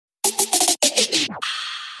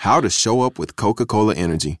How to show up with Coca-Cola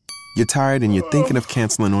Energy. You're tired and you're thinking of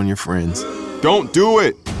canceling on your friends. Don't do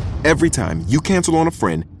it! Every time you cancel on a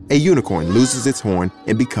friend, a unicorn loses its horn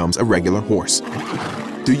and becomes a regular horse.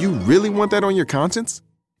 Do you really want that on your conscience?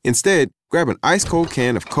 Instead, grab an ice-cold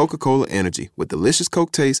can of Coca-Cola Energy with delicious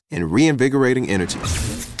Coke taste and reinvigorating energy.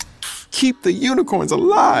 Keep the unicorns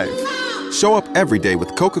alive! Show up every day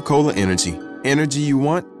with Coca-Cola Energy. Energy you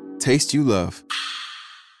want, taste you love.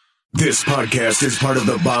 This podcast is part of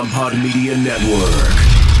the BombPod Media Network.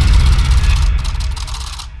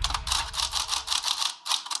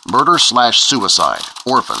 Murder/Suicide,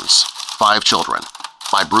 Orphans, 5 Children,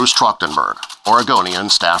 by Bruce Trachtenberg, Oregonian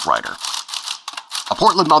staff writer. A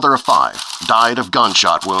Portland mother of 5 died of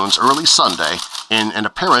gunshot wounds early Sunday in an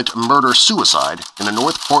apparent murder-suicide in a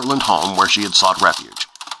North Portland home where she had sought refuge.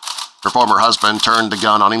 Her former husband turned the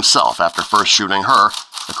gun on himself after first shooting her,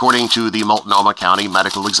 according to the Multnomah County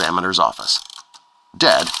Medical Examiner's Office.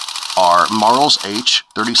 Dead are Marles H.,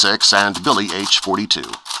 36, and Billy H., 42.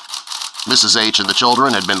 Mrs. H. and the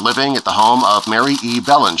children had been living at the home of Mary E.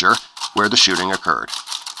 Bellinger, where the shooting occurred.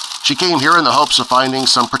 She came here in the hopes of finding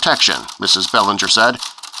some protection, Mrs. Bellinger said.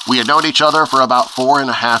 We had known each other for about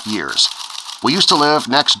 4.5 years. We used to live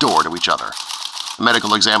next door to each other. The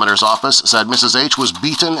medical examiner's office said Mrs. H. was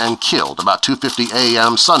beaten and killed about 2:50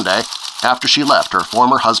 a.m. Sunday after she left her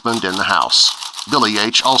former husband in the house. Billy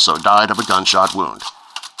H. also died of a gunshot wound.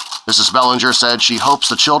 Mrs. Bellinger said she hopes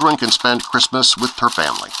the children can spend Christmas with her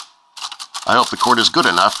family. I hope the court is good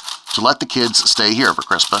enough to let the kids stay here for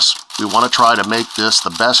Christmas. We want to try to make this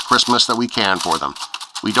the best Christmas that we can for them.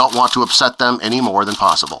 We don't want to upset them any more than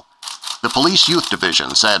possible. The Police Youth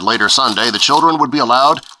Division said later Sunday the children would be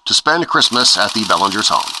allowed to spend Christmas at the Bellingers'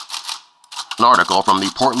 home. An article from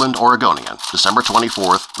the Portland Oregonian, December 24,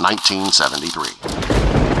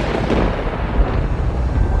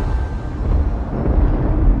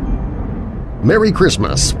 1973. Merry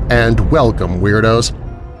Christmas and welcome, Weirdos!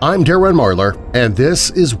 I'm Darren Marlar, and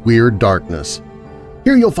this is Weird Darkness.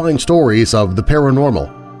 Here you'll find stories of the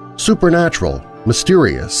paranormal, supernatural,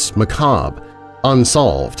 mysterious, macabre,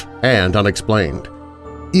 unsolved, and unexplained.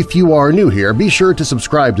 If you are new here, be sure to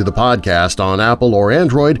subscribe to the podcast on Apple or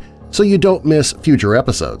Android so you don't miss future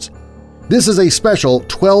episodes. This is a special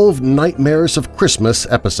 12 Nightmares of Christmas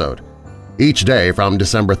episode. Each day from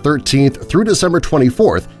December 13th through December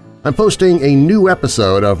 24th, I'm posting a new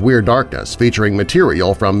episode of Weird Darkness featuring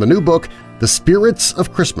material from the new book The Spirits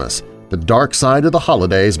of Christmas, The Dark Side of the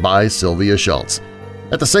Holidays by Sylvia Schultz.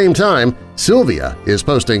 At the same time, Sylvia is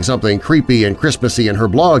posting something creepy and Christmassy in her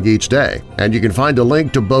blog each day, and you can find a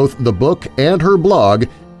link to both the book and her blog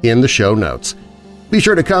in the show notes. Be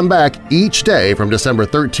sure to come back each day from December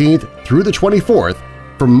 13th through the 24th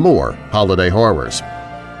for more holiday horrors.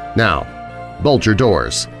 Now, bolt your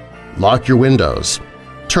doors, lock your windows,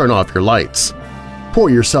 turn off your lights, pour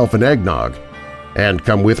yourself an eggnog, and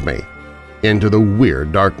come with me into the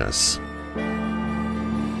Weird Darkness.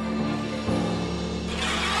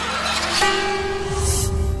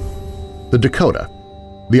 The Dakota,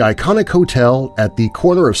 the iconic hotel at the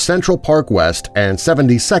corner of Central Park West and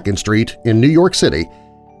 72nd Street in New York City,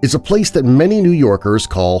 is a place that many New Yorkers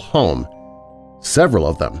call home. Several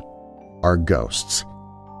of them are ghosts.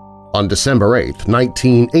 On December 8,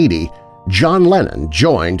 1980, John Lennon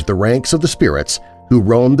joined the ranks of the spirits who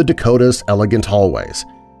roamed the Dakota's elegant hallways.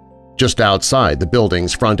 Just outside the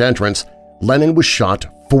building's front entrance, Lennon was shot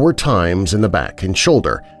 4 times in the back and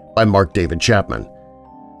shoulder by Mark David Chapman.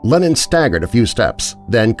 Lennon staggered a few steps,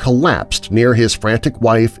 then collapsed near his frantic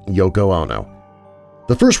wife Yoko Ono.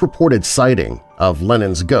 The first reported sighting of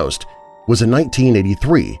Lennon's ghost was in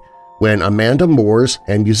 1983 when Amanda Moores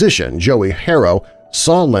and musician Joey Harrow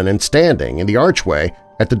saw Lennon standing in the archway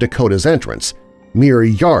at the Dakota's entrance, mere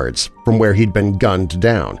yards from where he'd been gunned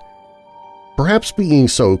down. Perhaps being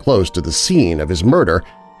so close to the scene of his murder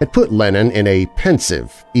had put Lennon in a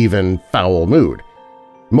pensive, even foul mood.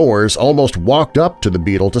 Moores almost walked up to the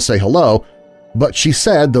Beatle to say hello, but she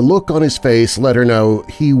said the look on his face let her know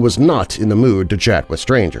he was not in the mood to chat with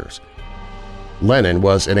strangers. Lennon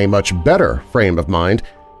was in a much better frame of mind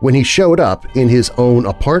when he showed up in his own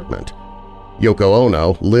apartment. Yoko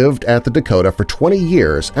Ono lived at the Dakota for 20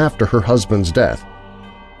 years after her husband's death.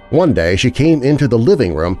 One day she came into the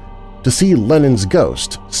living room to see Lennon's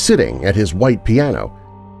ghost sitting at his white piano.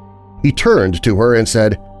 He turned to her and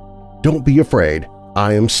said, "Don't be afraid,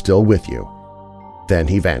 I am still with you." Then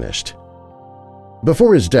he vanished.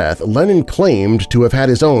 Before his death, Lennon claimed to have had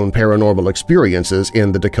his own paranormal experiences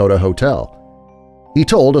in the Dakota Hotel. He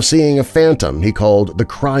told of seeing a phantom he called the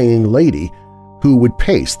Crying Lady who would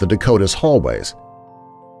pace the Dakota's hallways.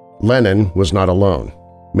 Lennon was not alone.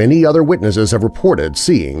 Many other witnesses have reported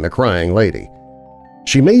seeing the crying lady.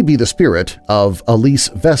 She may be the spirit of Elise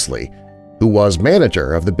Vesley, who was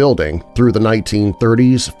manager of the building through the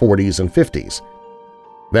 1930s, 40s, and 50s.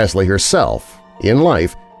 Vesley herself, in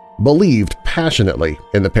life, believed passionately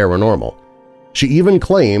in the paranormal. She even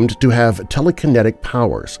claimed to have telekinetic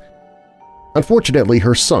powers. Unfortunately,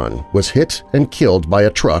 her son was hit and killed by a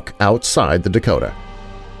truck outside the Dakota.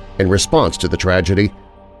 In response to the tragedy,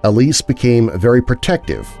 Elise became very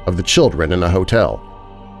protective of the children in the hotel.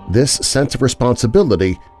 This sense of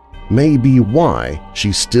responsibility may be why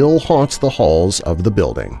she still haunts the halls of the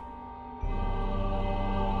building.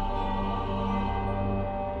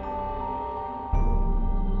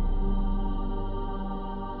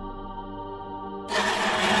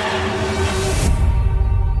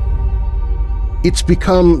 It's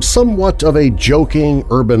become somewhat of a joking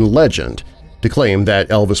urban legend to claim that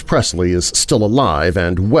Elvis Presley is still alive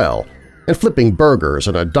and well and flipping burgers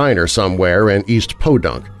in a diner somewhere in East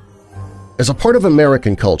Podunk. As a part of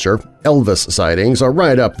American culture, Elvis sightings are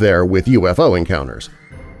right up there with UFO encounters.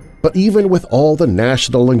 But even with all the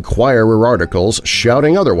National Enquirer articles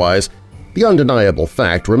shouting otherwise, the undeniable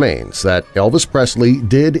fact remains that Elvis Presley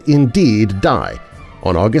did indeed die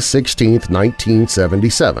on August 16,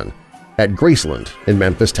 1977, at Graceland in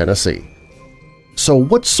Memphis, Tennessee. So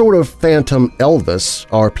what sort of phantom Elvis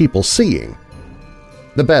are people seeing?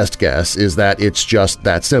 The best guess is that it's just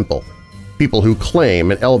that simple. People who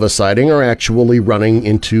claim an Elvis sighting are actually running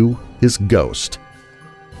into his ghost.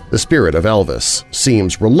 The spirit of Elvis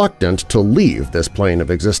seems reluctant to leave this plane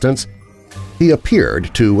of existence. He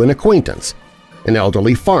appeared to an acquaintance, an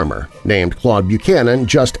elderly farmer named Claude Buchanan,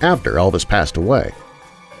 just after Elvis passed away.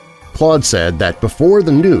 Claude said that before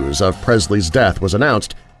the news of Presley's death was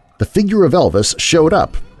announced, the figure of Elvis showed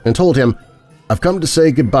up and told him, "I've come to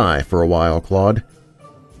say goodbye for a while, Claude."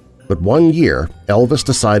 But one year, Elvis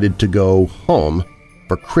decided to go home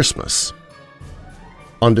for Christmas.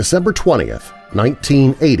 On December 20th,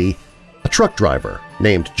 1980, a truck driver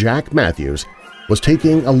named Jack Matthews was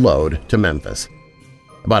taking a load to Memphis.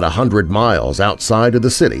 About 100 miles outside of the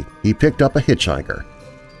city, he picked up a hitchhiker.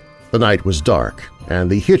 The night was dark, and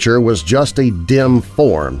the hitcher was just a dim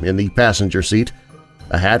form in the passenger seat,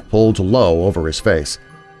 a hat pulled low over his face.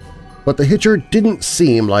 But the hitcher didn't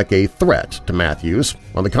seem like a threat to Matthews.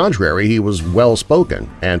 On the contrary, he was well-spoken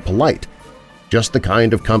and polite, just the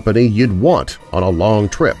kind of company you'd want on a long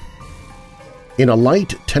trip. In a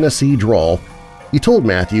light Tennessee drawl, he told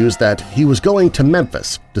Matthews that he was going to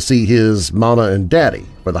Memphis to see his mama and daddy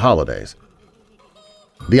for the holidays.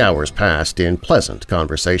 The hours passed in pleasant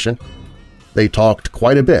conversation. They talked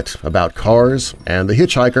quite a bit about cars, and the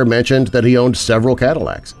hitchhiker mentioned that he owned several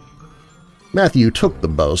Cadillacs. Matthew took the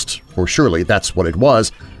boast, for surely that's what it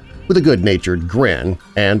was, with a good-natured grin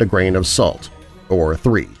and a grain of salt, or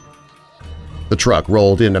 3. The truck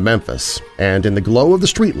rolled into Memphis, and in the glow of the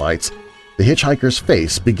streetlights, the hitchhiker's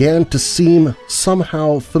face began to seem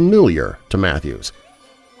somehow familiar to Matthews.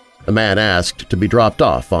 The man asked to be dropped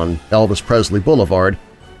off on Elvis Presley Boulevard,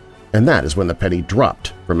 and that is when the penny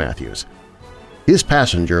dropped for Matthews. His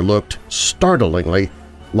passenger looked startlingly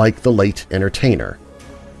like the late entertainer.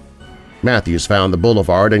 Matthews found the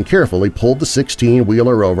boulevard and carefully pulled the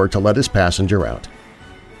 16-wheeler over to let his passenger out.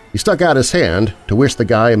 He stuck out his hand to wish the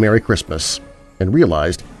guy a Merry Christmas and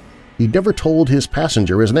realized he'd never told his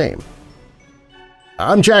passenger his name.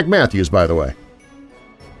 "I'm Jack Matthews, by the way."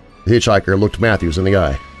 The hitchhiker looked Matthews in the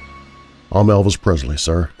eye. "I'm Elvis Presley,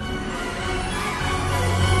 sir."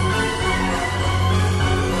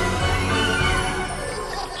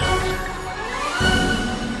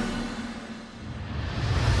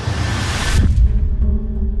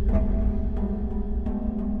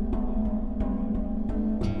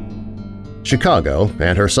 Chicago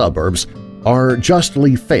and her suburbs are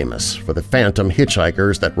justly famous for the phantom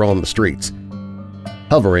hitchhikers that roam the streets.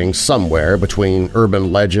 Hovering somewhere between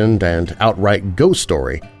urban legend and outright ghost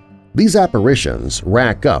story, these apparitions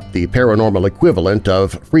rack up the paranormal equivalent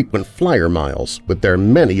of frequent flyer miles with their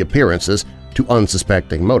many appearances to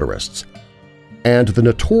unsuspecting motorists. And the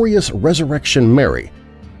notorious Resurrection Mary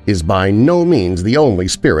is by no means the only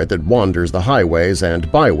spirit that wanders the highways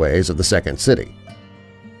and byways of the Second City.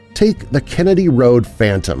 Take the Kennedy Road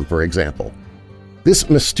Phantom, for example. This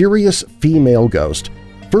mysterious female ghost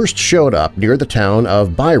first showed up near the town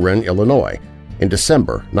of Byron, Illinois, in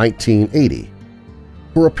December 1980.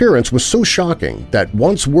 Her appearance was so shocking that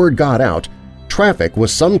once word got out, traffic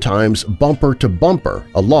was sometimes bumper to bumper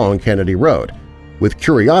along Kennedy Road, with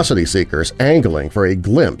curiosity seekers angling for a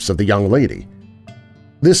glimpse of the young lady.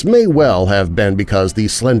 This may well have been because the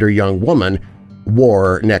slender young woman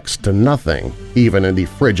wore next to nothing, even in the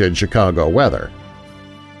frigid Chicago weather.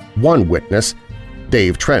 One witness,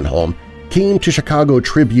 Dave Trenholm, came to Chicago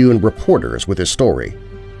Tribune reporters with his story.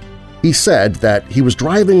 He said that he was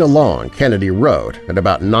driving along Kennedy Road at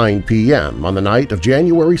about 9 p.m. on the night of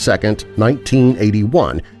January 2,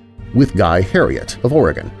 1981, with Guy Harriet of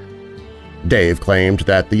Oregon. Dave claimed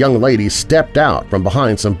that the young lady stepped out from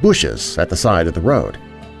behind some bushes at the side of the road.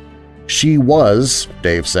 She was,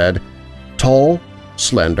 Dave said, tall,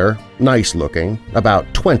 slender, nice-looking,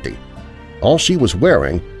 about 20. All she was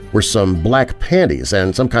wearing were some black panties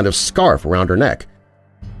and some kind of scarf around her neck.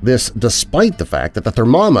 This despite the fact that the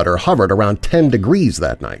thermometer hovered around 10 degrees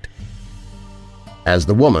that night. As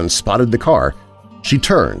the woman spotted the car, she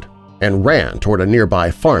turned and ran toward a nearby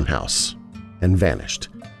farmhouse and vanished.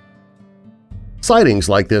 Sightings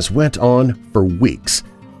like this went on for weeks,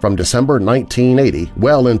 from December 1980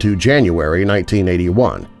 well into January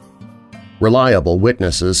 1981. Reliable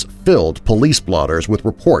witnesses filled police blotters with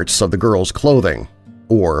reports of the girl's clothing,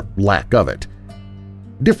 or lack of it.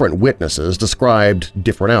 Different witnesses described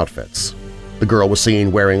different outfits. The girl was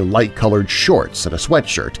seen wearing light-colored shorts and a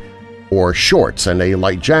sweatshirt, or shorts and a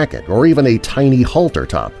light jacket, or even a tiny halter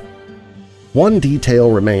top. One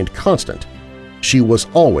detail remained constant. She was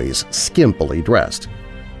always skimpily dressed.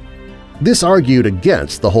 This argued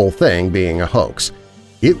against the whole thing being a hoax.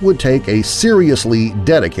 It would take a seriously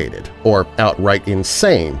dedicated or outright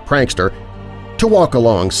insane prankster to walk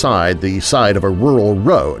alongside the side of a rural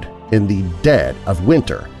road in the dead of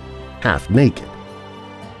winter, half naked.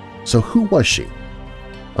 So who was she?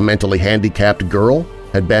 A mentally handicapped girl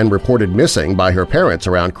had been reported missing by her parents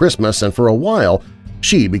around Christmas, and for a while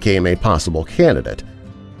she became a possible candidate.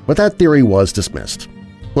 But that theory was dismissed.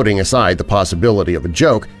 Putting aside the possibility of a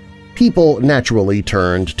joke, people naturally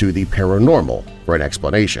turned to the paranormal for an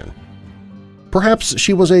explanation. Perhaps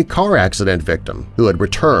she was a car accident victim who had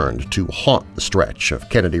returned to haunt the stretch of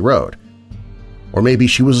Kennedy Road. Or maybe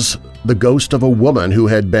she was the ghost of a woman who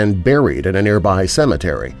had been buried in a nearby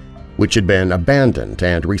cemetery, which had been abandoned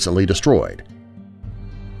and recently destroyed.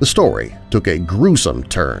 The story took a gruesome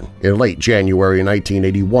turn in late January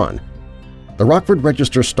 1981. The Rockford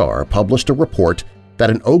Register-Star published a report that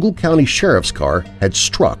an Ogle County Sheriff's car had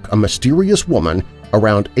struck a mysterious woman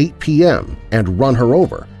around 8 p.m. and run her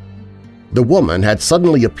over. The woman had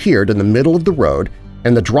suddenly appeared in the middle of the road,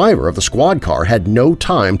 and the driver of the squad car had no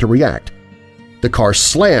time to react. The car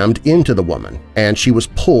slammed into the woman, and she was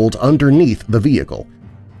pulled underneath the vehicle.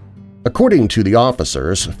 According to the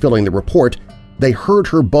officers filling the report, they heard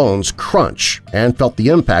her bones crunch and felt the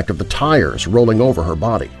impact of the tires rolling over her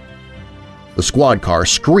body. The squad car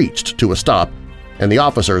screeched to a stop, and the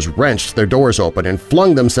officers wrenched their doors open and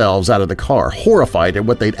flung themselves out of the car, horrified at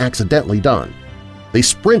what they'd accidentally done. They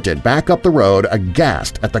sprinted back up the road,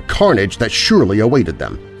 aghast at the carnage that surely awaited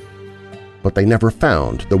them. But they never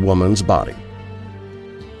found the woman's body.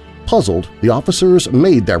 Puzzled, the officers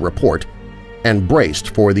made their report and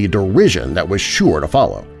braced for the derision that was sure to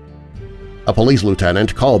follow. A police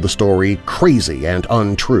lieutenant called the story crazy and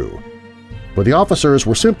untrue, but the officers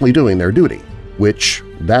were simply doing their duty, which,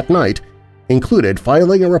 that night, included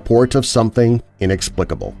filing a report of something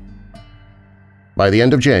inexplicable. By the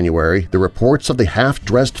end of January, the reports of the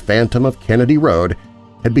half-dressed phantom of Kennedy Road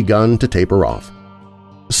had begun to taper off.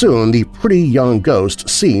 Soon, the pretty young ghost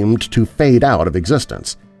seemed to fade out of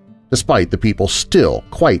existence, despite the people still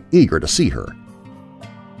quite eager to see her.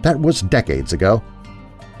 That was decades ago,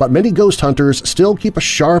 but many ghost hunters still keep a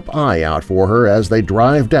sharp eye out for her as they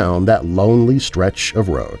drive down that lonely stretch of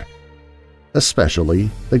road, especially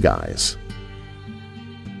the guys.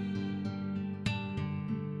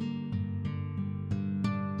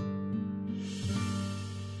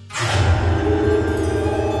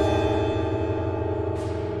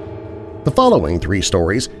 The following three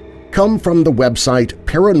stories come from the website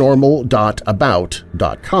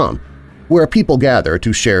paranormal.about.com, where people gather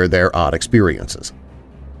to share their odd experiences.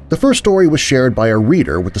 The first story was shared by a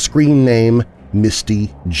reader with the screen name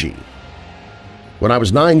Misty G. When I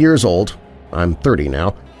was 9 years old, I'm 30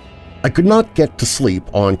 now, I could not get to sleep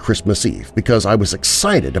on Christmas Eve because I was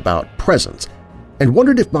excited about presents and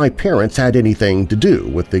wondered if my parents had anything to do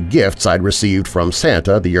with the gifts I'd received from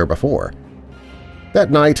Santa the year before. That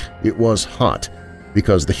night it was hot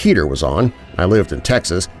because the heater was on. I lived in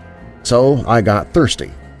Texas, so I got thirsty.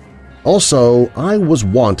 Also, I was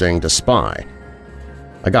wanting to spy.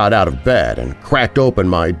 I got out of bed and cracked open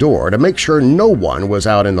my door to make sure no one was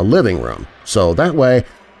out in the living room, so that way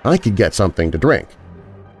I could get something to drink.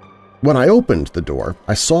 When I opened the door,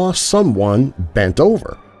 I saw someone bent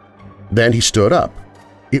over. Then he stood up.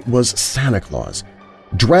 It was Santa Claus,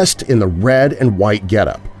 dressed in the red and white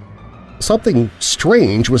getup. Something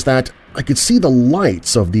strange was that I could see the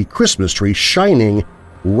lights of the Christmas tree shining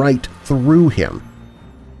right through him.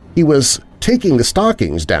 He was taking the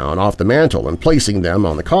stockings down off the mantel and placing them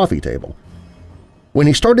on the coffee table. When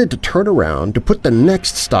he started to turn around to put the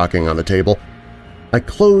next stocking on the table, I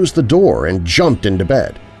closed the door and jumped into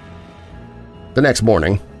bed. The next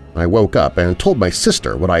morning, I woke up and told my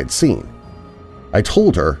sister what I had seen. I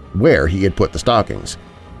told her where he had put the stockings.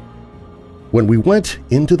 When we went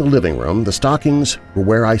into the living room, the stockings were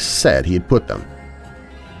where I said he had put them.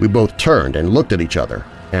 We both turned and looked at each other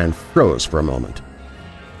and froze for a moment.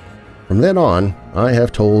 From then on, I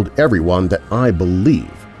have told everyone that I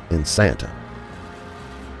believe in Santa.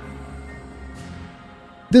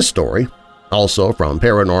 This story, also from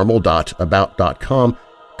paranormal.about.com,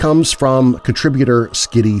 comes from contributor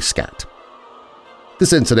Skitty Scat.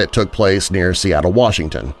 This incident took place near Seattle,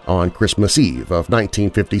 Washington on Christmas Eve of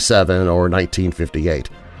 1957 or 1958.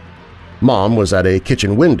 Mom was at a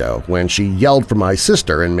kitchen window when she yelled for my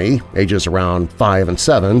sister and me, ages around 5 and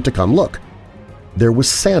 7, to come look. There was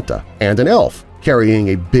Santa and an elf carrying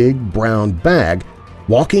a big brown bag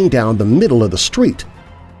walking down the middle of the street.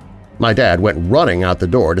 My dad went running out the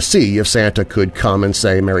door to see if Santa could come and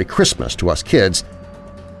say Merry Christmas to us kids,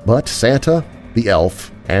 but Santa, the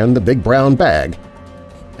elf, and the big brown bag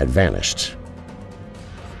had vanished.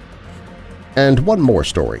 And one more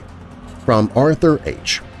story, from Arthur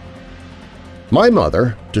H. My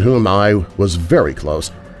mother, to whom I was very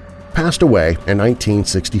close, passed away in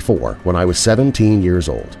 1964 when I was 17 years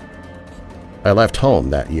old. I left home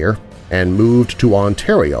that year and moved to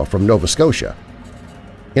Ontario from Nova Scotia.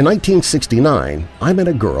 In 1969, I met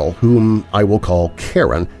a girl whom I will call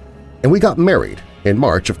Karen, and we got married in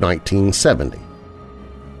March of 1970.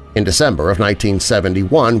 In December of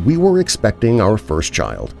 1971, we were expecting our first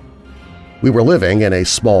child. We were living in a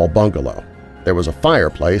small bungalow. There was a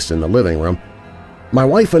fireplace in the living room. My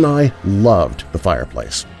wife and I loved the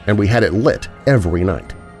fireplace, and we had it lit every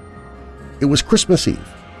night. It was Christmas Eve,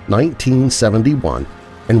 1971,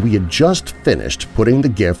 and we had just finished putting the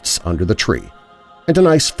gifts under the tree, and a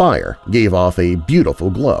nice fire gave off a beautiful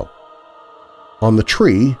glow. On the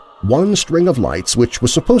tree, one string of lights, which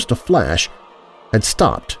was supposed to flash, had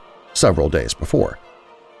stopped several days before.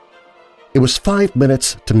 It was 5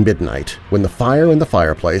 minutes to midnight when the fire in the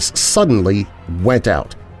fireplace suddenly went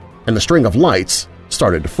out, and the string of lights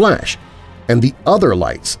started to flash, and the other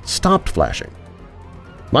lights stopped flashing.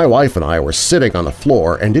 My wife and I were sitting on the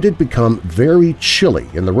floor, and it had become very chilly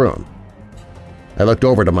in the room. I looked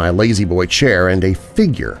over to my lazy-boy chair, and a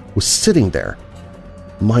figure was sitting there,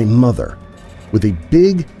 my mother, with a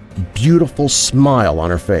big, beautiful smile on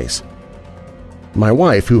her face. My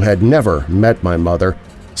wife, who had never met my mother,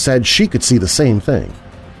 said she could see the same thing.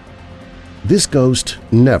 This ghost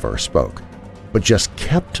never spoke, but just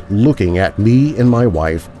kept looking at me and my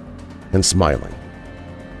wife and smiling.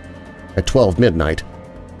 At 12 midnight,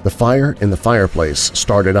 the fire in the fireplace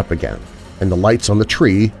started up again, and the lights on the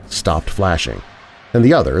tree stopped flashing, and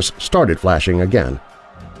the others started flashing again.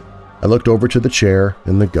 I looked over to the chair,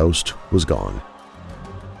 and the ghost was gone.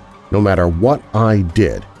 No matter what I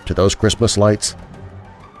did to those Christmas lights,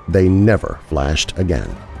 they never flashed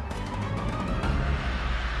again.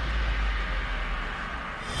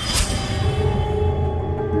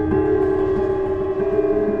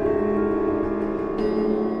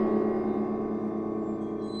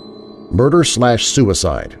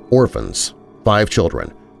 Murder/Suicide, Orphans, 5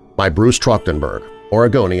 Children, by Bruce Trachtenberg,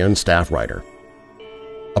 Oregonian staff writer.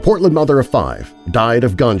 A Portland mother of 5 died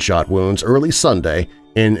of gunshot wounds early Sunday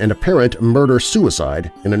in an apparent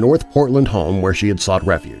murder-suicide in a North Portland home where she had sought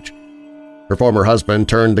refuge. Her former husband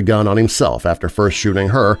turned the gun on himself after first shooting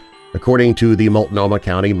her, according to the Multnomah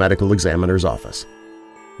County Medical Examiner's Office.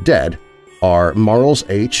 Dead are Marles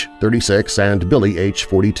H., 36, and Billy H.,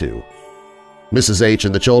 42. Mrs. H.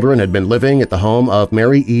 and the children had been living at the home of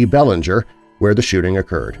Mary E. Bellinger, where the shooting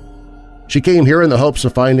occurred. She came here in the hopes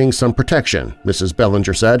of finding some protection, Mrs.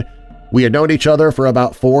 Bellinger said. We had known each other for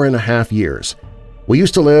about 4.5 years. We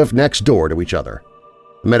used to live next door to each other.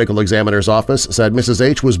 The medical examiner's office said Mrs.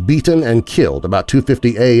 H. was beaten and killed about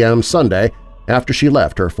 2:50 a.m. Sunday after she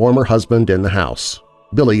left her former husband in the house.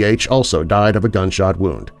 Billy H. also died of a gunshot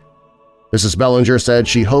wound. Mrs. Bellinger said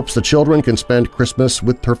she hopes the children can spend Christmas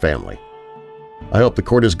with her family. I hope the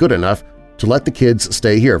court is good enough to let the kids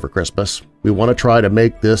stay here for Christmas. We want to try to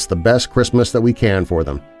make this the best Christmas that we can for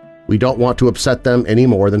them. We don't want to upset them any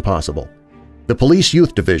more than possible. The Police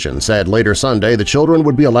Youth Division said later Sunday the children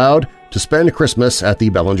would be allowed to spend Christmas at the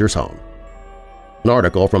Bellingers' home. An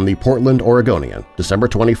article from the Portland Oregonian, December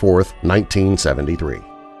 24, 1973.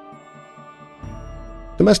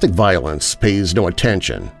 Domestic violence pays no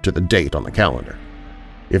attention to the date on the calendar.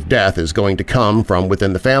 If death is going to come from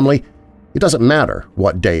within the family, It doesn't matter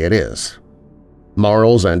what day it is.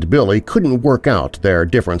 Marles and Billy couldn't work out their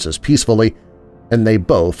differences peacefully, and they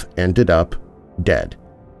both ended up dead.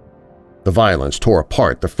 The violence tore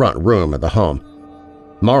apart the front room of the home.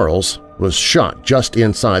 Marles was shot just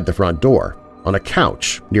inside the front door, on a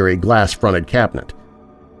couch near a glass-fronted cabinet.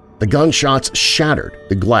 The gunshots shattered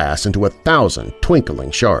the glass into 1,000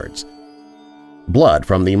 twinkling shards. Blood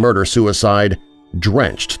from the murder-suicide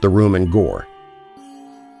drenched the room in gore.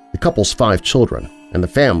 The couple's 5 children and the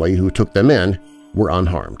family who took them in were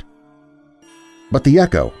unharmed. But the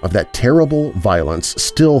echo of that terrible violence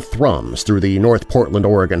still thrums through the North Portland,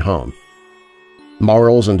 Oregon home.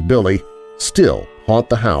 Marles and Billy still haunt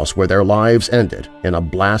the house where their lives ended in a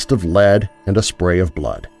blast of lead and a spray of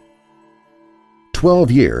blood.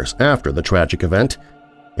 12 years after the tragic event,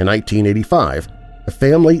 in 1985, the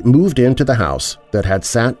family moved into the house that had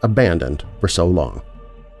sat abandoned for so long.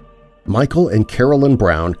 Michael and Carolyn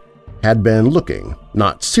Brown had been looking,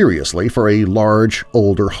 not seriously, for a large,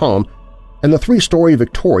 older home, and the 3-story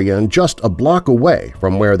Victorian just a block away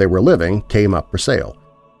from where they were living came up for sale.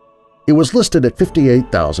 It was listed at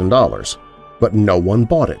 $58,000, but no one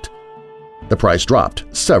bought it. The price dropped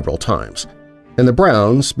several times, and the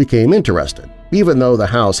Browns became interested, even though the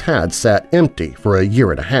house had sat empty for a year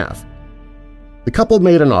and a half. The couple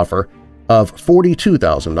made an offer of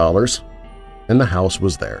 $42,000, and the house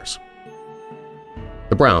was theirs.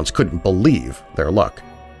 The Browns couldn't believe their luck.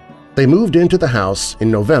 They moved into the house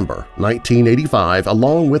in November 1985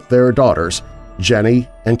 along with their daughters, Jenny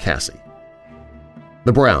and Cassie.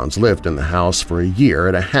 The Browns lived in the house for a year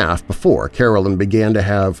and a half before Carolyn began to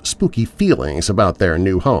have spooky feelings about their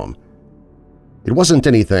new home. It wasn't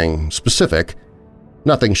anything specific,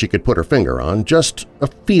 nothing she could put her finger on, just a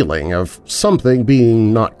feeling of something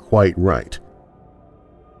being not quite right.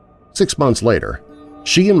 6 months later,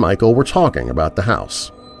 she and Michael were talking about the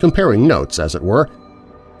house, comparing notes as it were,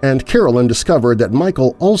 and Carolyn discovered that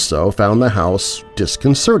Michael also found the house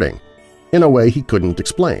disconcerting in a way he couldn't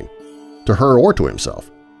explain, to her or to himself.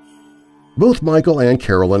 Both Michael and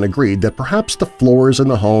Carolyn agreed that perhaps the floors in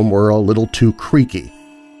the home were a little too creaky,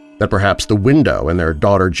 that perhaps the window in their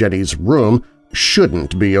daughter Jenny's room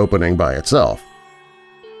shouldn't be opening by itself.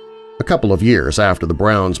 A couple of years after the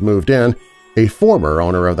Browns moved in, a former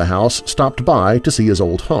owner of the house stopped by to see his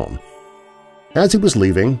old home. As he was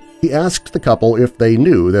leaving, he asked the couple if they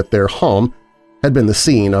knew that their home had been the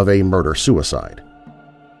scene of a murder-suicide.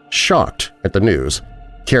 Shocked at the news,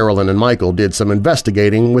 Carolyn and Michael did some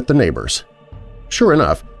investigating with the neighbors. Sure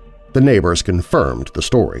enough, the neighbors confirmed the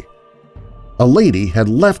story. A lady had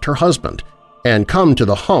left her husband and come to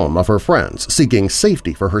the home of her friends seeking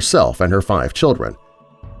safety for herself and her 5 children.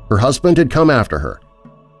 Her husband had come after her,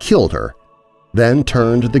 killed her, then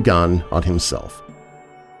turned the gun on himself.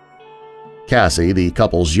 Cassie, the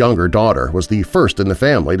couple's younger daughter, was the first in the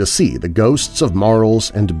family to see the ghosts of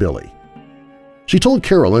Marles and Billy. She told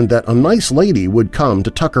Carolyn that a nice lady would come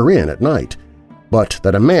to tuck her in at night, but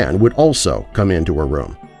that a man would also come into her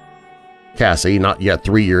room. Cassie, not yet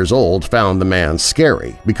 3 years old, found the man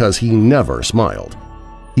scary because he never smiled.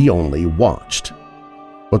 He only watched.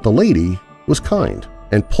 But the lady was kind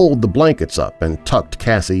and pulled the blankets up and tucked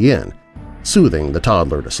Cassie in, soothing the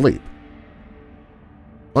toddler to sleep.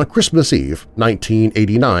 On Christmas Eve,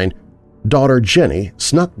 1989, daughter Jenny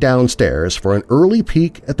snuck downstairs for an early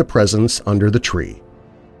peek at the presents under the tree.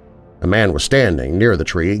 A man was standing near the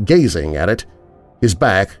tree, gazing at it, his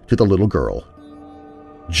back to the little girl.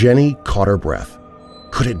 Jenny caught her breath.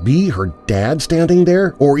 Could it be her dad standing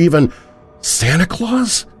there, or even Santa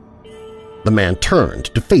Claus? The man turned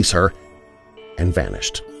to face her and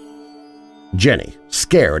vanished. Jenny,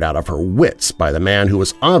 scared out of her wits by the man who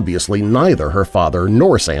was obviously neither her father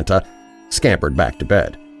nor Santa, scampered back to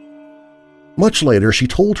bed. Much later, she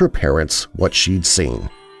told her parents what she'd seen.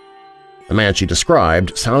 The man she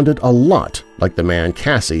described sounded a lot like the man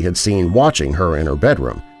Cassie had seen watching her in her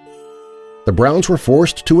bedroom. The Browns were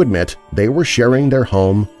forced to admit they were sharing their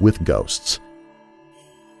home with ghosts.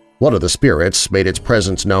 One of the spirits made its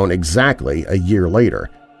presence known exactly a year later.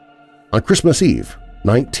 On Christmas Eve,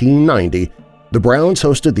 1990, the Browns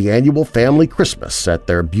hosted the annual family Christmas at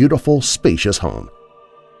their beautiful, spacious home.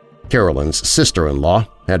 Carolyn's sister-in-law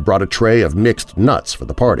had brought a tray of mixed nuts for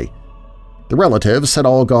the party. The relatives had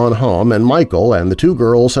all gone home, and Michael and the 2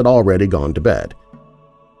 girls had already gone to bed.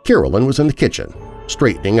 Carolyn was in the kitchen,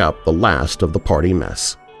 straightening up the last of the party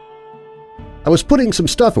mess. "I was putting some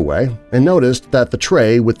stuff away and noticed that the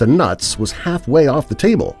tray with the nuts was halfway off the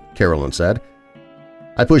table," Carolyn said.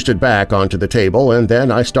 "I pushed it back onto the table and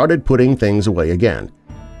then I started putting things away again.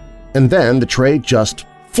 And then the tray just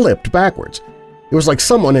flipped backwards. It was like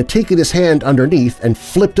someone had taken his hand underneath and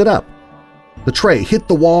flipped it up. The tray hit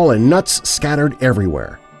the wall and nuts scattered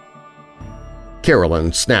everywhere.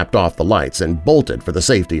 Carolyn snapped off the lights and bolted for the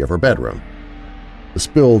safety of her bedroom. The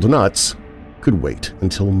spilled nuts could wait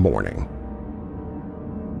until morning.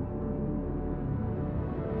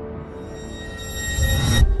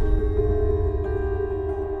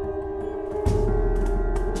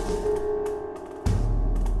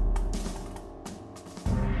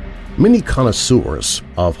 Many connoisseurs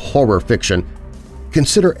of horror fiction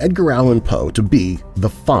consider Edgar Allan Poe to be the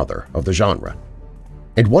father of the genre,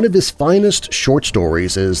 and one of his finest short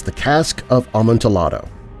stories is The Cask of Amontillado.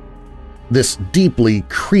 This deeply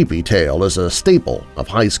creepy tale is a staple of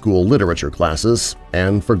high school literature classes,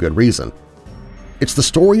 and for good reason. It's the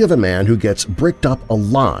story of a man who gets bricked up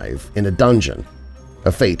alive in a dungeon,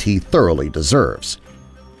 a fate he thoroughly deserves.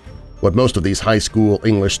 What most of these high school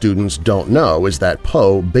English students don't know is that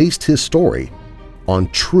Poe based his story on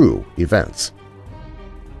true events.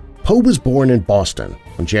 Poe was born in Boston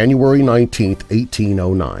on January 19,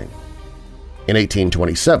 1809. In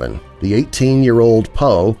 1827, the 18-year-old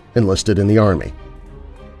Poe enlisted in the Army.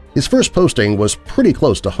 His first posting was pretty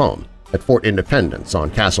close to home, at Fort Independence on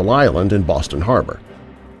Castle Island in Boston Harbor.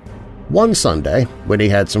 One Sunday, when he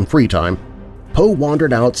had some free time, Poe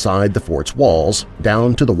wandered outside the fort's walls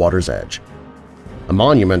down to the water's edge. A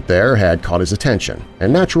monument there had caught his attention,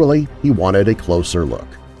 and naturally he wanted a closer look.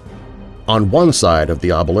 On one side of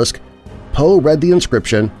the obelisk, Poe read the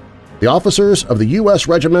inscription, "The officers of the U.S.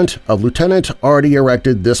 Regiment of Lieutenant already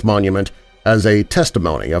erected this monument as a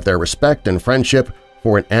testimony of their respect and friendship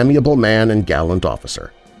for an amiable man and gallant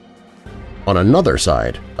officer." On another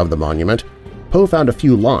side of the monument, Poe found a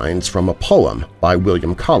few lines from a poem by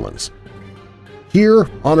William Collins. "Here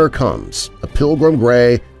honor comes, a pilgrim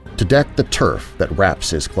gray, to deck the turf that wraps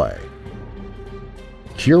his clay."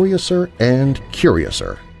 Curiouser and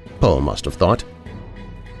curiouser, Poe must have thought.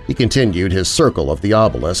 He continued his circle of the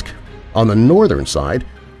obelisk. On the northern side,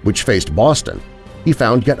 which faced Boston, he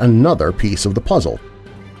found yet another piece of the puzzle.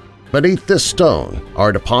 Beneath this stone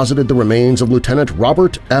are deposited the remains of Lieutenant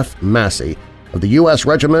Robert F. Massey of the U.S.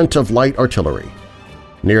 Regiment of Light Artillery.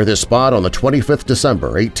 Near this spot on the 25th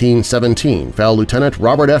December 1817 fell Lieutenant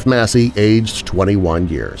Robert F. Massey, aged 21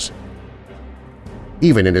 years.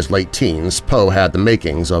 Even in his late teens, Poe had the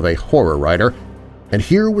makings of a horror writer, and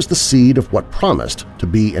here was the seed of what promised to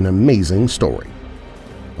be an amazing story.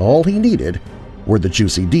 All he needed were the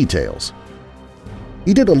juicy details.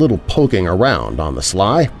 He did a little poking around on the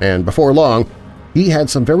sly, and before long he had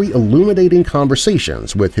some very illuminating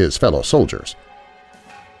conversations with his fellow soldiers.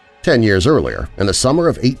 10 years earlier, in the summer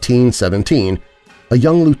of 1817, a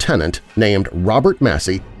young lieutenant named Robert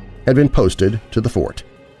Massey had been posted to the fort.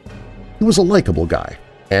 He was a likable guy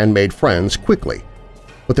and made friends quickly,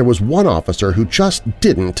 but there was one officer who just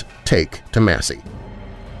didn't take to Massey.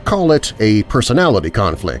 Call it a personality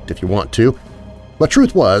conflict if you want to, but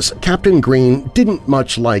truth was Captain Green didn't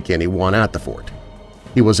much like anyone at the fort.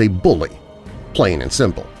 He was a bully, plain and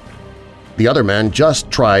simple. The other men just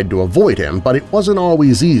tried to avoid him, but it wasn't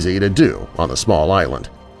always easy to do on the small island.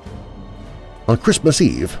 On Christmas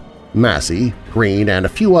Eve, Massey, Green, and a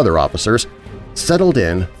few other officers settled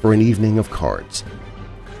in for an evening of cards.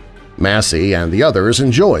 Massey and the others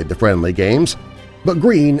enjoyed the friendly games, but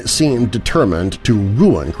Green seemed determined to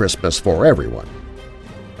ruin Christmas for everyone.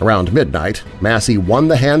 Around midnight, Massey won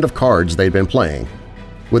the hand of cards they'd been playing.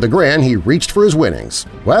 With a grin, he reached for his winnings.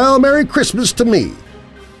 "Well, Merry Christmas to me!"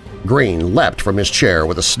 Green leapt from his chair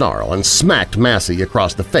with a snarl and smacked Massey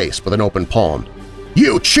across the face with an open palm.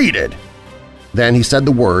 "You cheated!" Then he said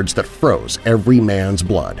the words that froze every man's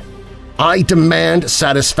blood. "I demand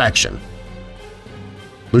satisfaction!"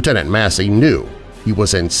 Lieutenant Massey knew he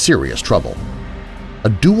was in serious trouble. A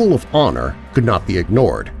duel of honor could not be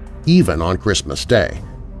ignored, even on Christmas Day.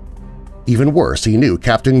 Even worse, he knew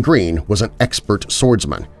Captain Green was an expert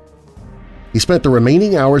swordsman. He spent the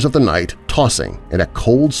remaining hours of the night tossing in a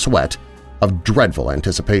cold sweat of dreadful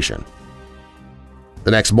anticipation.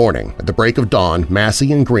 The next morning, at the break of dawn,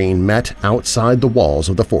 Massey and Green met outside the walls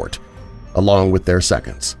of the fort, along with their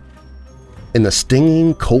seconds. In the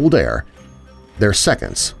stinging cold air, their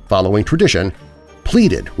seconds, following tradition,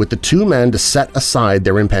 pleaded with the two men to set aside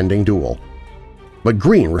their impending duel. But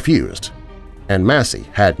Green refused, and Massey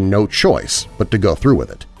had no choice but to go through with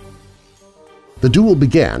it. The duel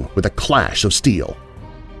began with a clash of steel.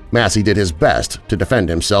 Massey did his best to defend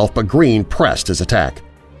himself, but Green pressed his attack.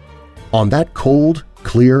 On that cold,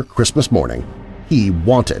 clear Christmas morning, he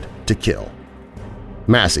wanted to kill.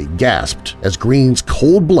 Massey gasped as Green's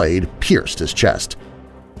cold blade pierced his chest.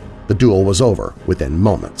 The duel was over within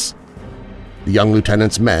moments. The young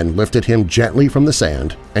lieutenant's men lifted him gently from the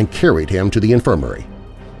sand and carried him to the infirmary.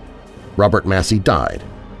 Robert Massey died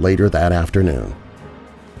later that afternoon.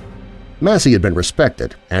 Massey had been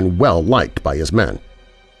respected and well-liked by his men.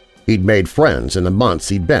 He'd made friends in the months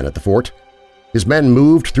he'd been at the fort. His men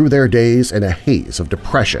moved through their days in a haze of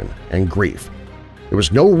depression and grief. There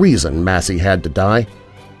was no reason Massey had to die.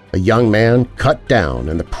 A young man cut down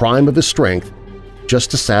in the prime of his strength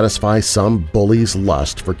just to satisfy some bully's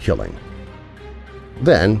lust for killing.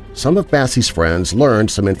 Then some of Massey's friends learned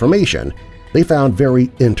some information they found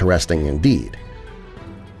very interesting indeed.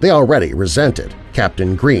 They already resented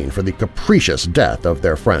Captain Green for the capricious death of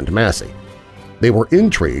their friend Massey. They were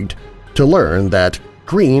intrigued to learn that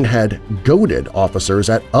Green had goaded officers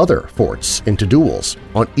at other forts into duels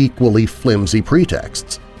on equally flimsy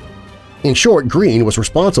pretexts. In short, Green was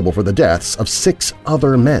responsible for the deaths of 6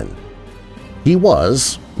 other men. He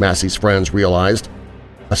was, Massey's friends realized,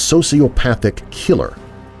 a sociopathic killer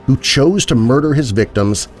who chose to murder his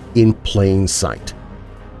victims in plain sight.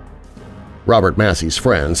 Robert Massey's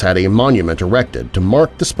friends had a monument erected to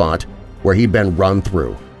mark the spot where he'd been run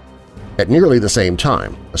through. At nearly the same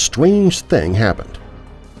time, a strange thing happened.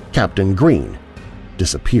 Captain Green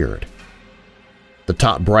disappeared. The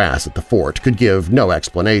top brass at the fort could give no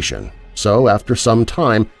explanation, so after some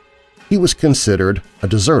time he was considered a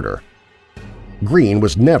deserter. Green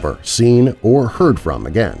was never seen or heard from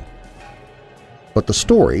again. But the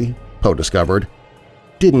story, Poe discovered,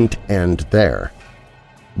 didn't end there.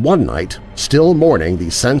 One night, still mourning the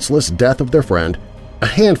senseless death of their friend, a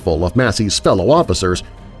handful of Massey's fellow officers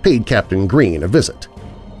paid Captain Green a visit.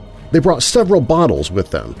 They brought several bottles with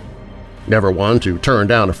them. Never one to turn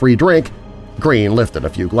down a free drink, Green lifted a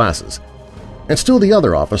few glasses. And still the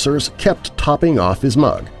other officers kept topping off his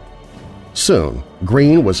mug. Soon,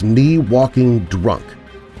 Green was knee-walking drunk.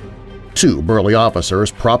 2 burly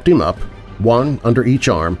officers propped him up, one under each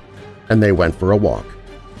arm, and they went for a walk.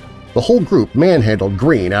 The whole group manhandled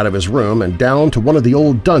Green out of his room and down to one of the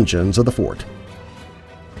old dungeons of the fort.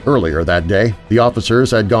 Earlier that day, the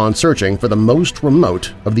officers had gone searching for the most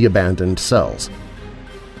remote of the abandoned cells.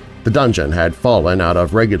 The dungeon had fallen out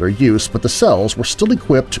of regular use, but the cells were still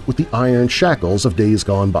equipped with the iron shackles of days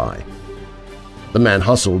gone by. The men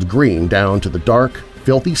hustled Green down to the dark,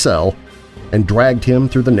 filthy cell and dragged him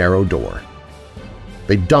through the narrow door.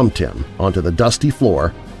 They dumped him onto the dusty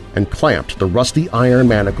floor and clamped the rusty iron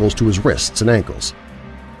manacles to his wrists and ankles.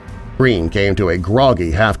 Green came to a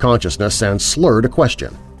groggy half-consciousness and slurred a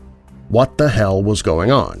question. What the hell was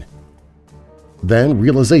going on? Then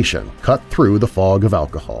realization cut through the fog of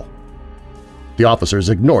alcohol. The officers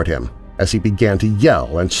ignored him as he began to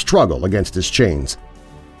yell and struggle against his chains.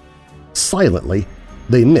 Silently,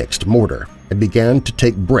 they mixed mortar and began to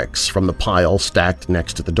take bricks from the pile stacked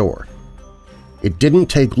next to the door. It didn't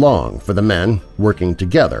take long for the men, working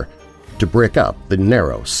together, to brick up the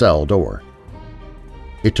narrow cell door.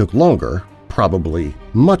 It took longer, probably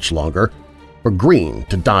much longer, for Green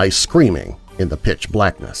to die screaming in the pitch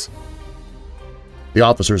blackness. The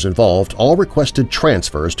officers involved all requested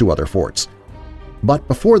transfers to other forts, but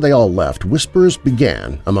before they all left, whispers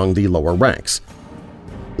began among the lower ranks.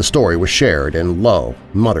 The story was shared in low,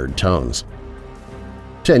 muttered tones.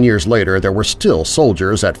 10 years later, there were still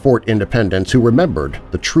soldiers at Fort Independence who remembered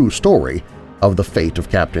the true story of the fate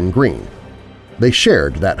of Captain Green. They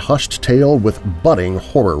shared that hushed tale with budding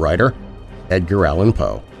horror writer Edgar Allan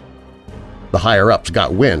Poe. The higher-ups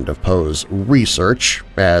got wind of Poe's research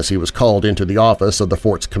as he was called into the office of the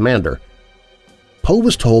fort's commander. Poe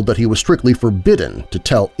was told that he was strictly forbidden to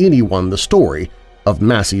tell anyone the story of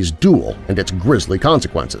Massey's duel and its grisly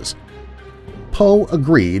consequences. Poe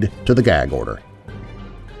agreed to the gag order.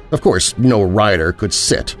 Of course, no writer could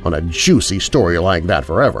sit on a juicy story like that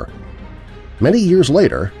forever. Many years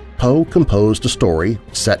later, Poe composed a story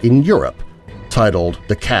set in Europe titled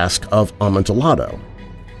The Cask of Amontillado.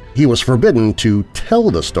 He was forbidden to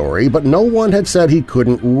tell the story, but no one had said he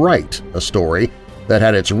couldn't write a story that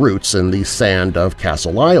had its roots in the sand of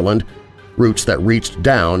Castle Island, roots that reached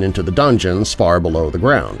down into the dungeons far below the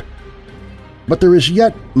ground. But there is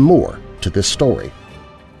yet more to this story.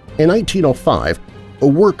 In 1905, a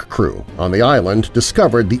work crew on the island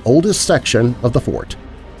discovered the oldest section of the fort.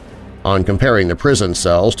 On comparing the prison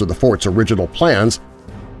cells to the fort's original plans,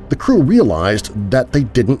 the crew realized that they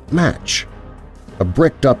didn't match. A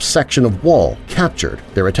bricked-up section of wall captured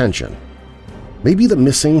their attention. Maybe the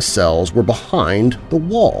missing cells were behind the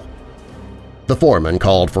wall. The foreman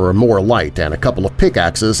called for more light and a couple of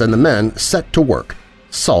pickaxes, and the men set to work,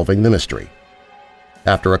 solving the mystery.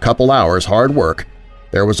 After a couple hours' hard work,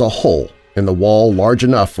 there was a hole in the wall large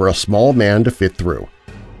enough for a small man to fit through.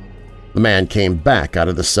 The man came back out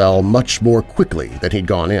of the cell much more quickly than he'd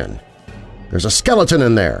gone in. "There's a skeleton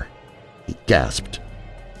in there!" he gasped.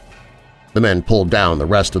 The men pulled down the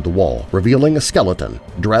rest of the wall, revealing a skeleton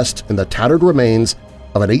dressed in the tattered remains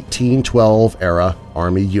of an 1812-era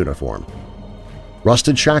Army uniform.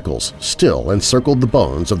 Rusted shackles still encircled the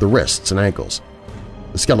bones of the wrists and ankles.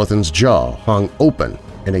 The skeleton's jaw hung open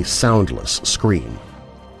in a soundless scream.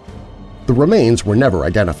 The remains were never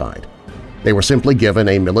identified. They were simply given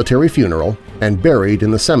a military funeral and buried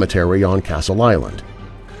in the cemetery on Castle Island.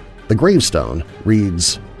 The gravestone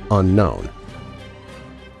reads, "Unknown."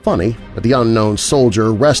 Funny that the unknown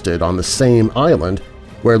soldier rested on the same island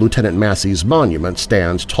where Lieutenant Massey's monument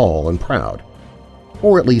stands tall and proud.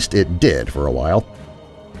 Or at least it did for a while.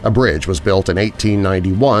 A bridge was built in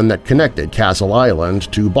 1891 that connected Castle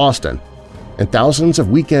Island to Boston, and thousands of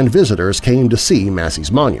weekend visitors came to see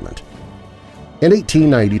Massey's monument. In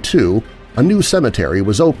 1892, a new cemetery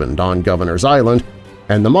was opened on Governor's Island,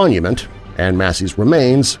 and the monument and Massey's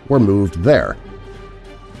remains were moved there.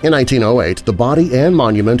 In 1908, the body and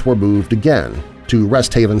monument were moved again to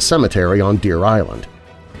Rest Haven Cemetery on Deer Island.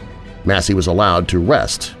 Massey was allowed to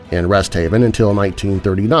rest in Rest Haven until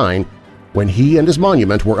 1939, when he and his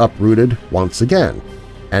monument were uprooted once again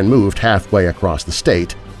and moved halfway across the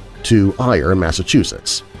state to Ayer,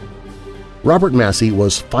 Massachusetts. Robert Massey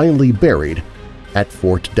was finally buried at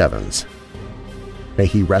Fort Devens. May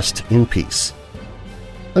he rest in peace.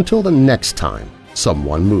 Until the next time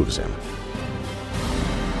someone moves him.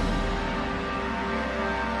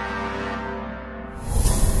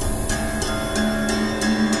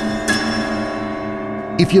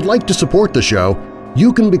 If you'd like to support the show,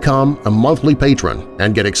 you can become a monthly patron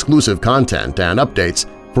and get exclusive content and updates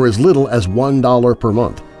for as little as $1 per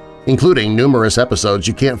month, including numerous episodes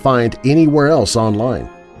you can't find anywhere else online.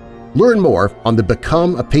 Learn more on the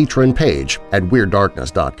Become a Patron page at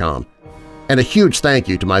WeirdDarkness.com. And a huge thank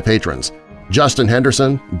you to my patrons Justin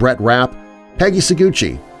Henderson, Brett Rapp, Peggy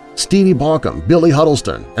Seguchi, Stevie Baucom, Billy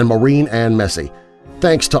Huddleston, and Maureen Ann Messy.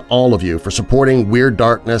 Thanks to all of you for supporting Weird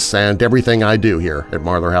Darkness and everything I do here at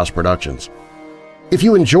Marlar House Productions. If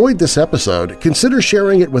you enjoyed this episode, consider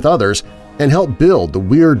sharing it with others and help build the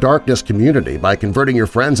Weird Darkness community by converting your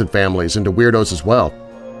friends and families into weirdos as well.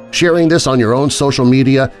 Sharing this on your own social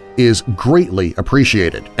media is greatly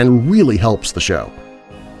appreciated and really helps the show.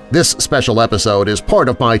 This special episode is part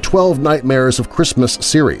of my 12 Nightmares of Christmas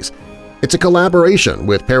series. It's a collaboration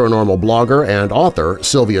with paranormal blogger and author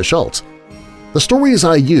Sylvia Schultz. The stories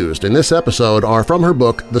I used in this episode are from her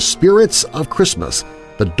book The Spirits of Christmas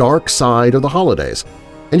 – The Dark Side of the Holidays,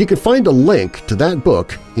 and you can find a link to that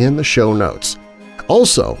book in the show notes.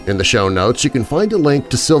 Also in the show notes you can find a link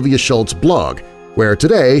to Sylvia Schultz's blog, where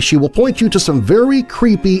today she will point you to some very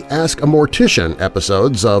creepy Ask a Mortician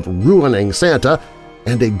episodes of Ruining Santa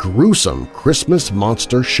and a gruesome Christmas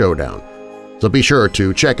monster showdown. So be sure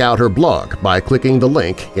to check out her blog by clicking the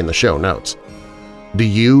link in the show notes. Do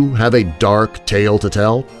you have a dark tale to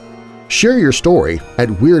tell? Share your story at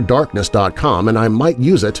WeirdDarkness.com and I might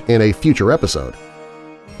use it in a future episode.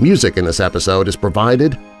 Music in this episode is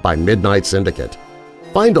provided by Midnight Syndicate.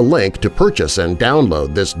 Find a link to purchase and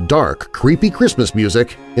download this dark, creepy Christmas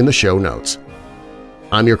music in the show notes.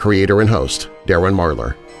 I'm your creator and host, Darren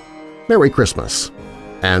Marlar. Merry Christmas,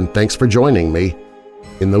 and thanks for joining me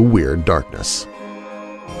in the Weird Darkness.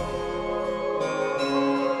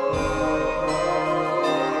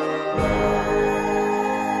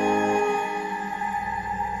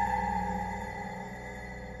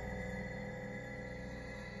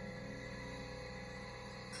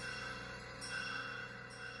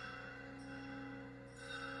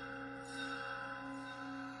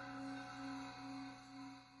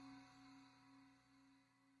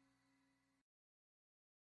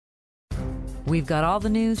 We've got all the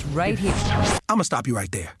news right here. I'm gonna stop you right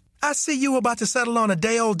there. I see you about to settle on a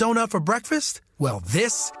day-old donut for breakfast. Well,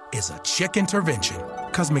 this is a chick intervention.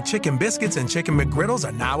 Cause McChicken biscuits and Chicken McGriddles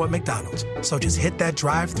are now at McDonald's. So just hit that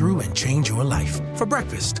drive-thru and change your life. For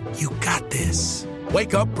breakfast, you got this.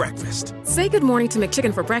 Wake up breakfast. Say good morning to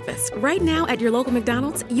McChicken for breakfast. Right now at your local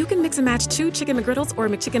McDonald's, you can mix and match 2 Chicken McGriddles or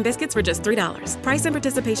McChicken biscuits for just $3. Price and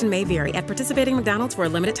participation may vary at participating McDonald's for a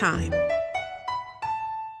limited time.